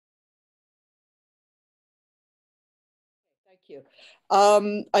Thank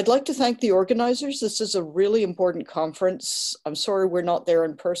you. I'd like to thank the organizers. This is a really important conference. I'm sorry we're not there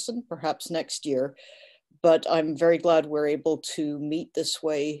in person, perhaps next year, but I'm very glad we're able to meet this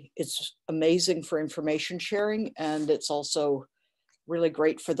way. It's amazing for information sharing, and it's also really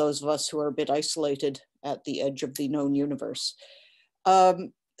great for those of us who are a bit isolated at the edge of the known universe.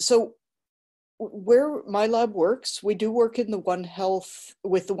 So where my lab works, we do work in the One Health,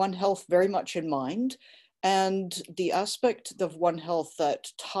 with the One Health very much in mind. And the aspect of One Health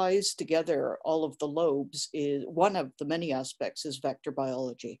that ties together all of the lobes is one of the many aspects is vector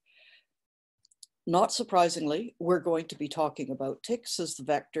biology. Not surprisingly, we're going to be talking about ticks as the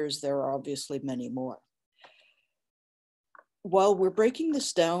vectors. There are obviously many more. While we're breaking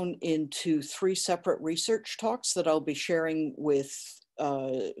this down into 3 separate research talks that I'll be sharing with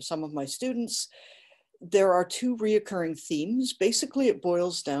some of my students, there are 2 reoccurring themes. Basically, it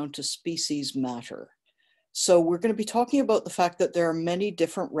boils down to species matter. So we're going to be talking about the fact that there are many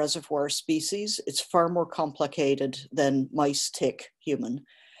different reservoir species. It's far more complicated than mice, tick, human.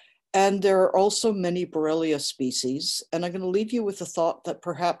 And there are also many Borrelia species. And I'm going to leave you with the thought that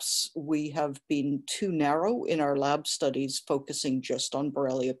perhaps we have been too narrow in our lab studies, focusing just on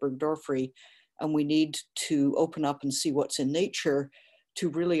Borrelia burgdorferi, and we need to open up and see what's in nature to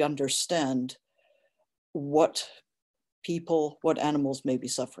really understand what animals may be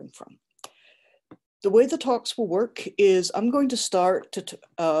suffering from. The way the talks will work is I'm going to start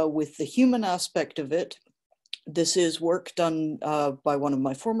with the human aspect of it. This is work done by one of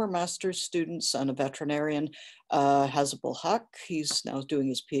my former master's students and a veterinarian, Hazabul Haq. He's now doing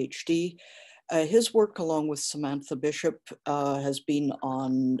his PhD. His work, along with Samantha Bishop, has been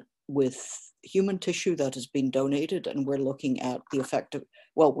on with human tissue that has been donated, and we're looking at the effect of,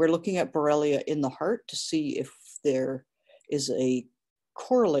 well, we're looking at Borrelia in the heart to see if there is a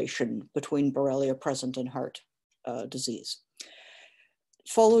correlation between Borrelia present in heart disease.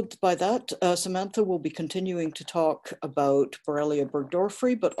 Followed by that, Samantha will be continuing to talk about Borrelia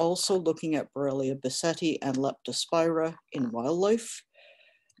burgdorferi, but also looking at Borrelia bissetti and Leptospira in wildlife.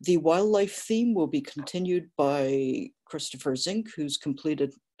 The wildlife theme will be continued by Christopher Zink, who's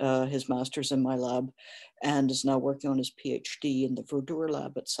completed his master's in my lab and is now working on his PhD in the Verdure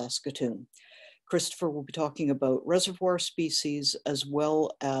lab at Saskatoon. Christopher will be talking about reservoir species as well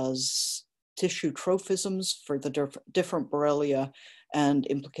as tissue trophisms for the different Borrelia and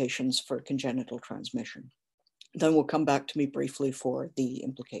implications for congenital transmission. Then we'll come back to me briefly for the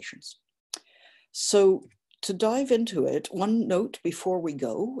implications. So to dive into it, one note before we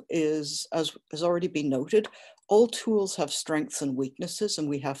go is, as has already been noted, all tools have strengths and weaknesses, and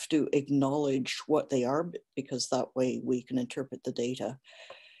we have to acknowledge what they are, because that way we can interpret the data.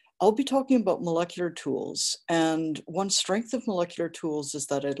 I'll be talking about molecular tools, and one strength of molecular tools is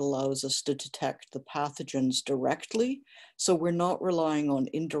that it allows us to detect the pathogens directly, so we're not relying on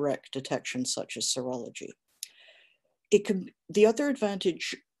indirect detection such as serology. The other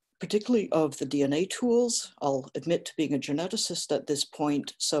advantage, particularly of the DNA tools, I'll admit to being a geneticist at this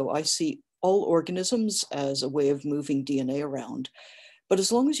point, so I see all organisms as a way of moving DNA around, but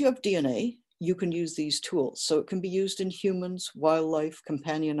as long as you have DNA, you can use these tools. So it can be used in humans, wildlife,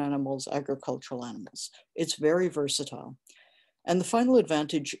 companion animals, agricultural animals. It's very versatile. And the final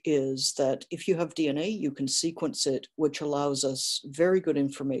advantage is that if you have DNA, you can sequence it, which allows us very good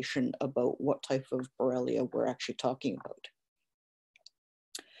information about what type of Borrelia we're actually talking about.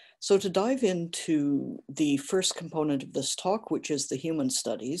 So to dive into the first component of this talk, which is the human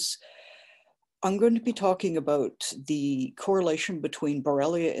studies, I'm going to be talking about the correlation between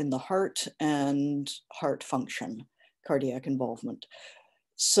Borrelia in the heart and heart function, cardiac involvement.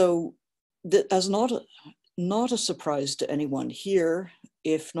 So as not a surprise to anyone here,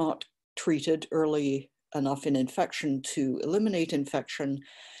 if not treated early enough in infection to eliminate infection,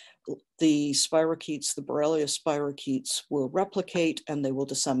 the spirochetes, the Borrelia spirochetes, will replicate and they will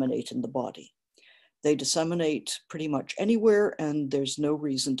disseminate in the body. They disseminate pretty much anywhere, and there's no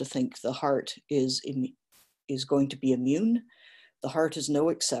reason to think the heart is going to be immune. The heart is no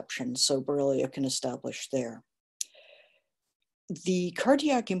exception, so Borrelia can establish there. The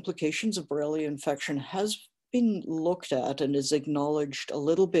cardiac implications of Borrelia infection has been looked at and is acknowledged a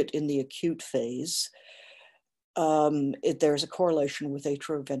little bit in the acute phase. There's a correlation with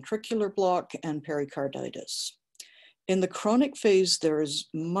atrioventricular block and pericarditis. In the chronic phase, there is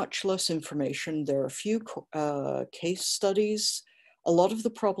much less information. There are a few case studies. A lot of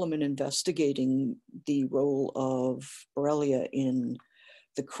the problem in investigating the role of Borrelia in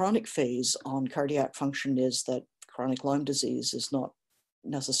the chronic phase on cardiac function is that chronic Lyme disease is not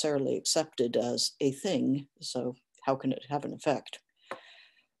necessarily accepted as a thing, so how can it have an effect?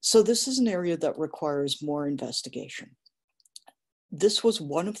 So this is an area that requires more investigation. This was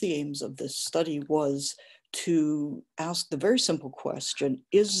one of the aims of this study, was to ask the very simple question,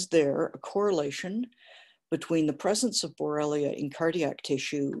 is there a correlation between the presence of Borrelia in cardiac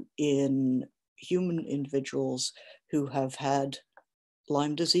tissue in human individuals who have had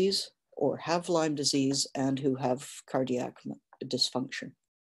Lyme disease or have Lyme disease and who have cardiac dysfunction?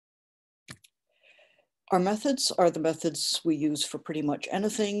 Our methods are the methods we use for pretty much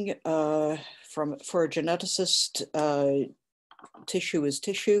anything. For a geneticist, tissue is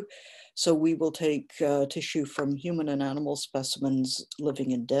tissue. So we will take tissue from human and animal specimens,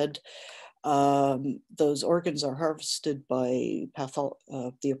 living and dead. Those organs are harvested by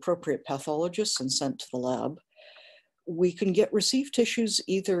the appropriate pathologists and sent to the lab. We can receive tissues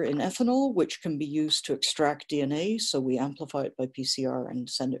either in ethanol, which can be used to extract DNA, so we amplify it by PCR and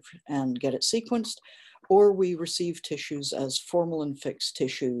send it and get it sequenced, or we receive tissues as formalin-fixed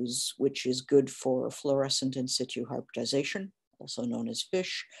tissues, which is good for fluorescent in situ hybridization, also known as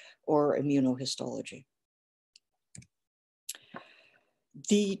FISH, or immunohistology.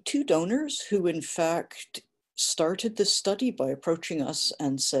 The two donors who in fact started this study by approaching us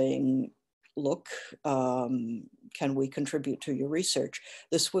and saying, look, can we contribute to your research?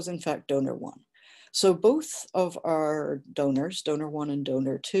 This was in fact donor one. So both of our donors, donor one and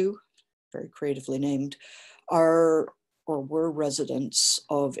donor two, very creatively named, are or were residents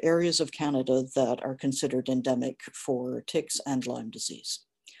of areas of Canada that are considered endemic for ticks and Lyme disease.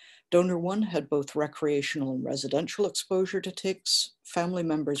 Donor one had both recreational and residential exposure to ticks, family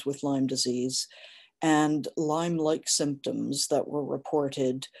members with Lyme disease, and Lyme-like symptoms that were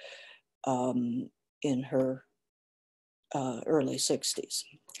reported in her early 60s.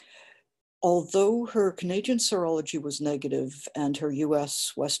 Although her Canadian serology was negative and her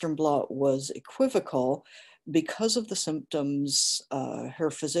US Western blot was equivocal, because of the symptoms, her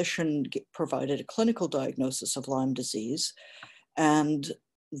physician provided a clinical diagnosis of Lyme disease, and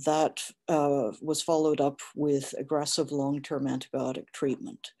that was followed up with aggressive long-term antibiotic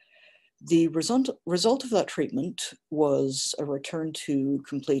treatment. The result of that treatment was a return to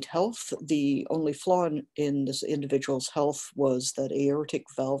complete health. The only flaw in this individual's health was that aortic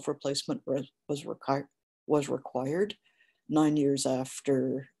valve replacement was required 9 years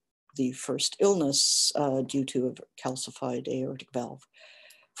after the first illness due to a calcified aortic valve.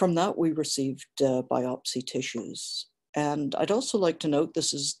 From that, we received biopsy tissues. And I'd also like to note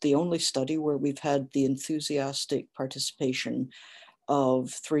this is the only study where we've had the enthusiastic participation of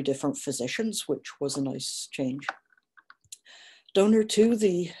 3 different physicians, which was a nice change. Donor 2,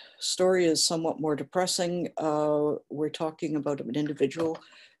 the story is somewhat more depressing. We're talking about an individual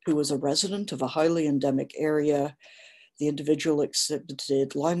who was a resident of a highly endemic area. The individual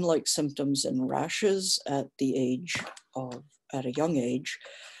exhibited Lyme-like symptoms and rashes at a young age.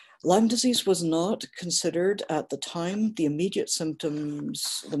 Lyme disease was not considered at the time. The immediate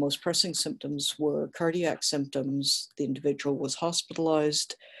symptoms, the most pressing symptoms, were cardiac symptoms. The individual was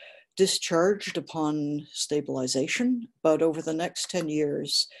hospitalized, discharged upon stabilization, but over the next 10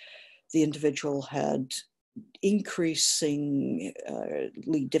 years, the individual had increasingly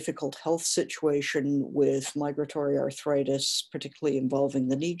difficult health situation with migratory arthritis, particularly involving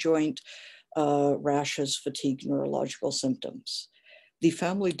the knee joint, rashes, fatigue, neurological symptoms. The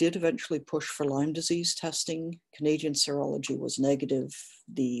family did eventually push for Lyme disease testing. Canadian serology was negative.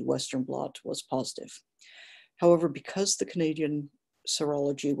 The Western blot was positive. However, because the Canadian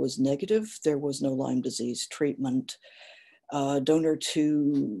serology was negative, there was no Lyme disease treatment. Donor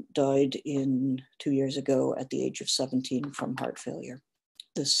 2 died 2 years ago at the age of 17 from heart failure.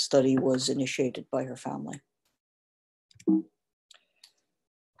 This study was initiated by her family.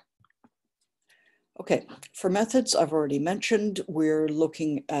 Okay, for methods I've already mentioned, we're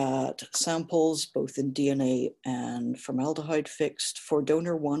looking at samples both in DNA and formaldehyde fixed. For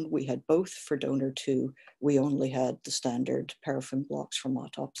donor 1, we had both. For donor 2, we only had the standard paraffin blocks from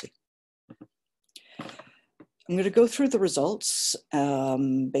autopsy. I'm going to go through the results,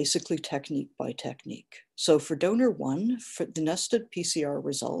 basically technique by technique. So for donor 1, for the nested PCR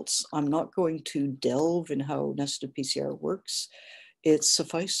results, I'm not going to delve in how nested PCR works. It's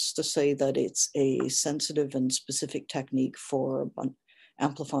suffice to say that it's a sensitive and specific technique for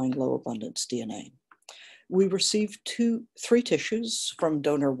amplifying low abundance DNA. We received 3 tissues from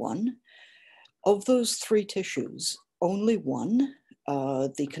donor 1. Of those 3 tissues, only one,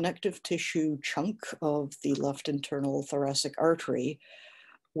 the connective tissue chunk of the left internal thoracic artery,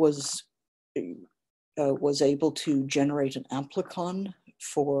 was able to generate an amplicon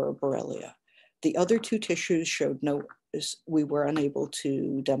for Borrelia. The other 2 tissues showed we were unable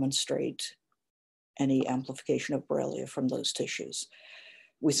to demonstrate any amplification of Borrelia from those tissues.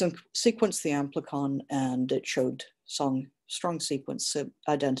 We sequenced the amplicon and it showed strong sequence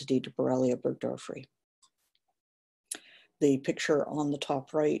identity to Borrelia burgdorferi. The picture on the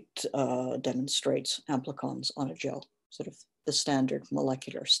top right demonstrates amplicons on a gel, sort of the standard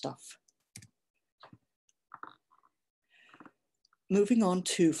molecular stuff. Moving on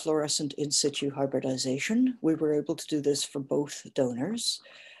to fluorescent in situ hybridization, we were able to do this for both donors.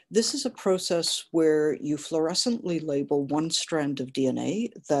 This is a process where you fluorescently label one strand of DNA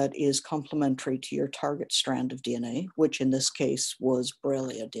that is complementary to your target strand of DNA, which in this case was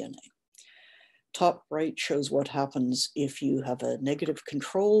Borrelia DNA. Top right shows what happens if you have a negative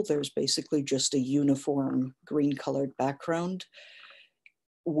control. There's basically just a uniform green colored background.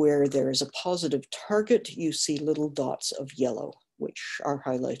 Where there is a positive target, you see little dots of yellow, which are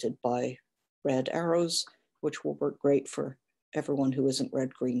highlighted by red arrows, which will work great for everyone who isn't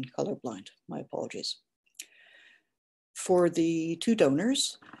red-green colorblind. My apologies. For the two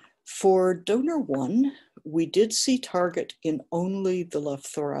donors, for donor 1, we did see target in only the left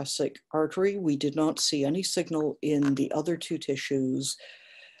thoracic artery. We did not see any signal in the other two tissues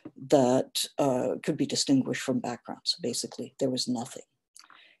that could be distinguished from background. So basically, there was nothing.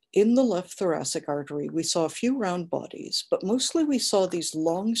 In the left thoracic artery, we saw a few round bodies, but mostly we saw these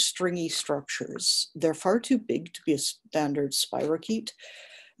long, stringy structures. They're far too big to be a standard spirochete.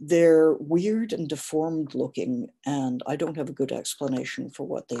 They're weird and deformed looking, and I don't have a good explanation for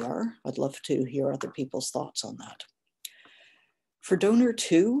what they are. I'd love to hear other people's thoughts on that. For donor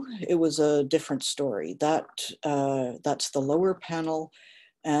 2, it was a different story. That's the lower panel,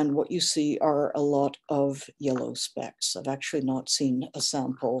 and what you see are a lot of yellow specks. I've actually not seen a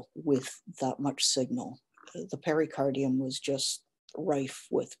sample with that much signal. The pericardium was just rife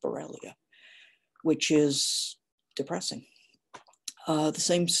with Borrelia, which is depressing.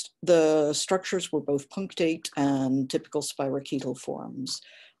 The structures were both punctate and typical spirochetal forms,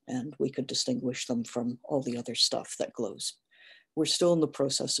 and we could distinguish them from all the other stuff that glows. We're still in the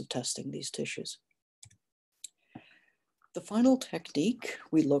process of testing these tissues. The final technique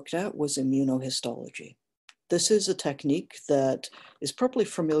we looked at was immunohistology. This is a technique that is probably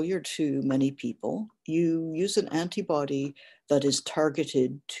familiar to many people. You use an antibody that is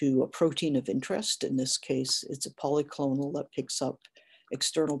targeted to a protein of interest. In this case, it's a polyclonal that picks up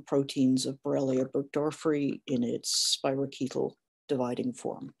external proteins of Borrelia burgdorferi in its spirochetal dividing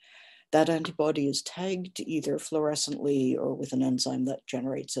form. That antibody is tagged either fluorescently or with an enzyme that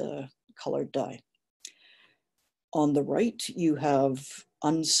generates a colored dye. On the right, you have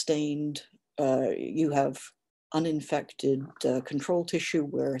unstained, uninfected control tissue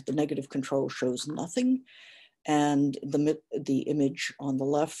where the negative control shows nothing. And the image on the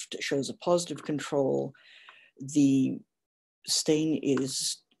left shows a positive control. The stain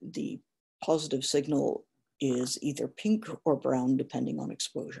is, the positive signal is either pink or brown depending on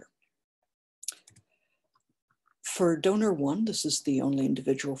exposure. For donor 1, this is the only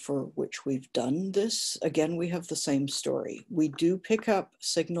individual for which we've done this. Again, we have the same story. We do pick up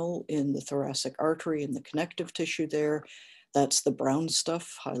signal in the thoracic artery and the connective tissue there. That's the brown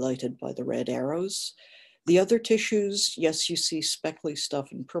stuff highlighted by the red arrows. The other tissues, yes, you see speckly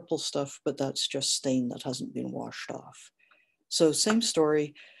stuff and purple stuff, but that's just stain that hasn't been washed off. So same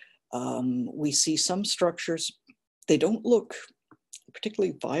story. We see some structures, they don't look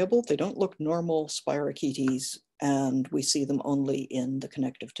particularly viable. They don't look normal spirochetes, and we see them only in the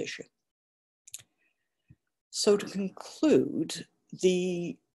connective tissue. So to conclude,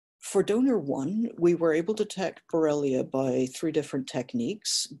 for donor 1, we were able to detect Borrelia by 3 different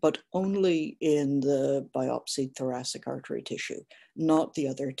techniques, but only in the biopsied thoracic artery tissue, not the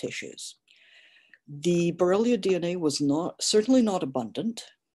other tissues. The Borrelia DNA was certainly not abundant,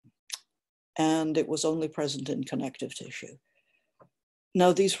 and it was only present in connective tissue.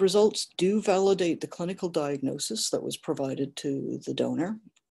 Now, these results do validate the clinical diagnosis that was provided to the donor,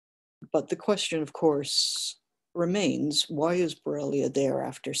 but the question, of course, remains, why is Borrelia there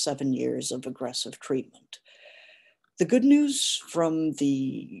after 7 years of aggressive treatment? The good news from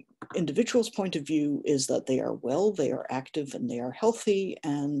the individual's point of view is that they are well, they are active, and they are healthy,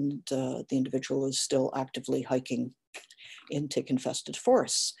 and the individual is still actively hiking in tick-infested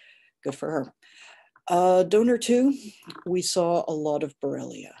forests. Good for her. Donor 2, we saw a lot of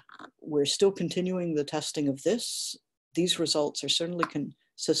Borrelia. We're still continuing the testing of this. These results are certainly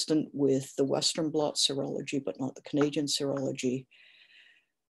consistent with the Western blot serology, but not the Canadian serology.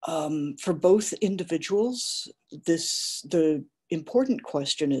 For both individuals, the important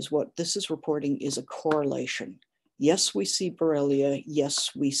question is what this is reporting is a correlation. Yes, we see Borrelia.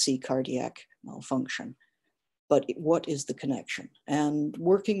 Yes, we see cardiac malfunction. but what is the connection? And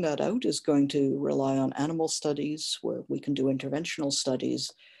working that out is going to rely on animal studies where we can do interventional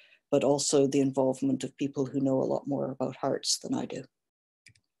studies, but also the involvement of people who know a lot more about hearts than I do.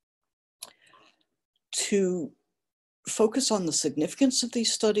 To focus on the significance of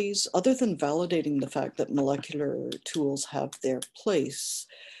these studies, other than validating the fact that molecular tools have their place,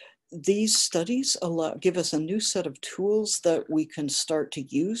 these studies give us a new set of tools that we can start to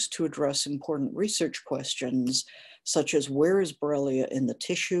use to address important research questions, such as where is Borrelia in the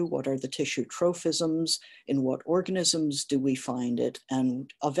tissue? What are the tissue trophisms? In what organisms do we find it?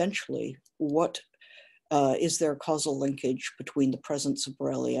 And eventually, what is there a causal linkage between the presence of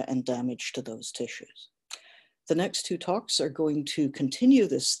Borrelia and damage to those tissues? The next two talks are going to continue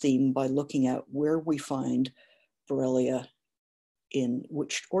this theme by looking at where we find Borrelia in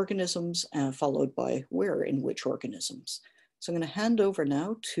which organisms, followed by where in which organisms. So I'm going to hand over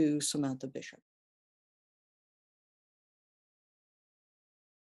now to Samantha Bishop.